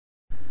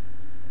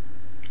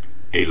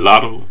A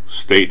Lotto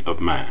state of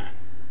mind.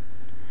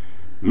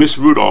 Miss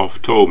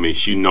Rudolph told me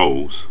she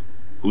knows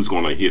who's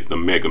going to hit the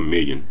Mega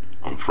Million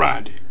on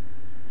Friday.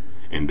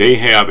 And they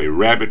have a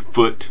rabbit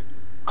foot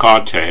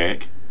car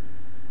tag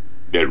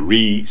that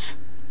reads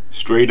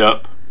straight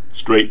up,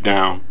 straight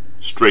down,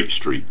 straight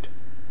street.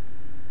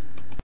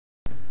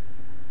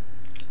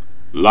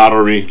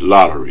 Lottery,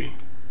 lottery.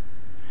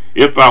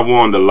 If I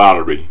won the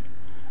lottery,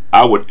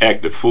 I would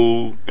act a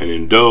fool and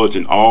indulge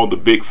in all the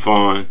big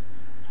fun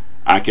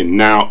I can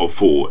now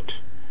afford,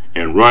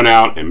 and run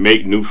out and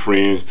make new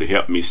friends to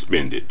help me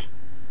spend it.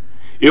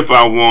 If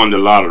I won the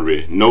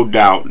lottery, no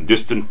doubt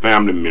distant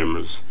family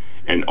members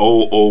and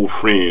old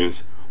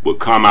friends would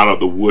come out of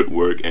the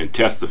woodwork and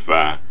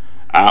testify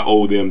I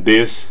owe them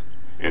this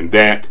and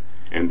that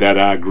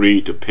I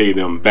agreed to pay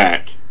them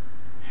back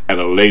at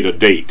a later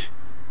date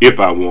if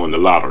I won the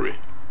lottery.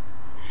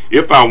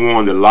 If I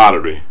won the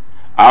lottery,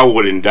 I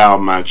would endow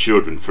my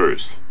children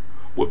first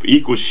with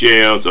equal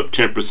shares of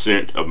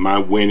 10% of my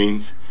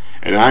winnings,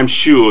 and I'm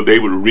sure they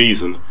would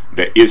reason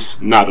that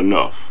it's not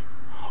enough.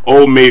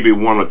 Oh, maybe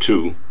one or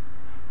two,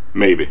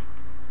 maybe.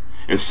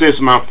 And since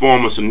my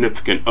former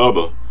significant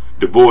other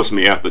divorced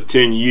me after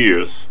 10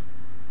 years,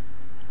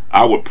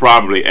 I would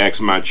probably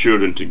ask my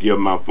children to give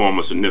my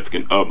former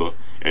significant other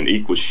an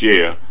equal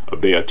share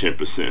of their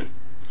 10%.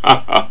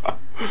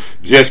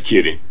 Just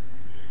kidding.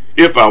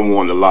 If I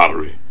won the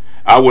lottery,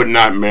 I would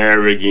not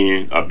marry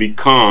again or be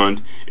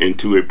conned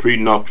into a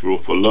prenuptial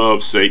for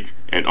love's sake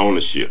and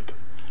ownership.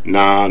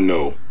 Nah,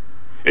 no.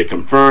 A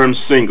confirmed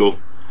single,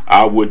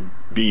 I would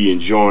be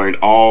enjoying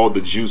all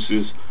the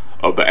juices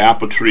of the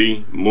apple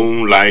tree,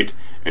 moonlight,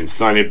 and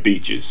sunny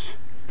beaches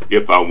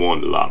if I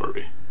won the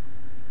lottery.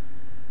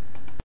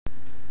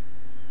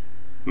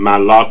 My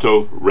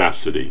Lotto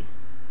Rhapsody.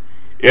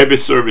 Every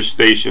service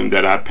station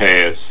that I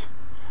pass,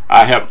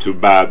 I have to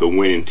buy the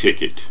winning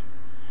ticket.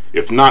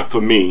 If not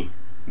for me,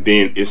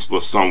 then it's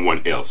for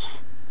someone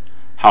else.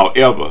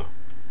 However,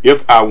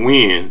 if I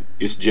win,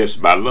 it's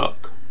just by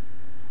luck,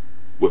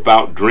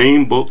 without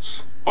dream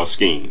books or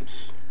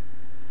schemes.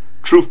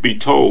 Truth be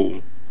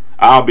told,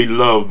 I'll be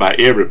loved by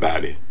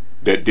everybody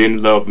that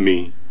didn't love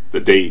me the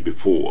day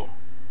before.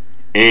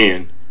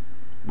 And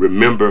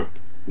remember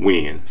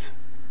wins.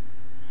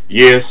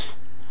 Yes,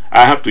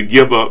 I have to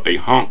give up a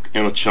hunk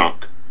and a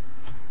chunk,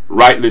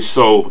 rightly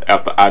so,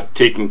 after I've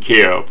taken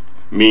care of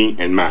me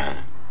and mine.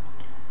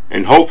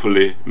 And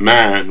hopefully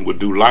mine will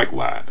do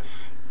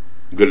likewise.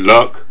 Good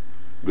luck,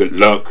 good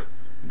luck,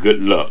 good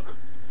luck.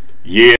 Yeah.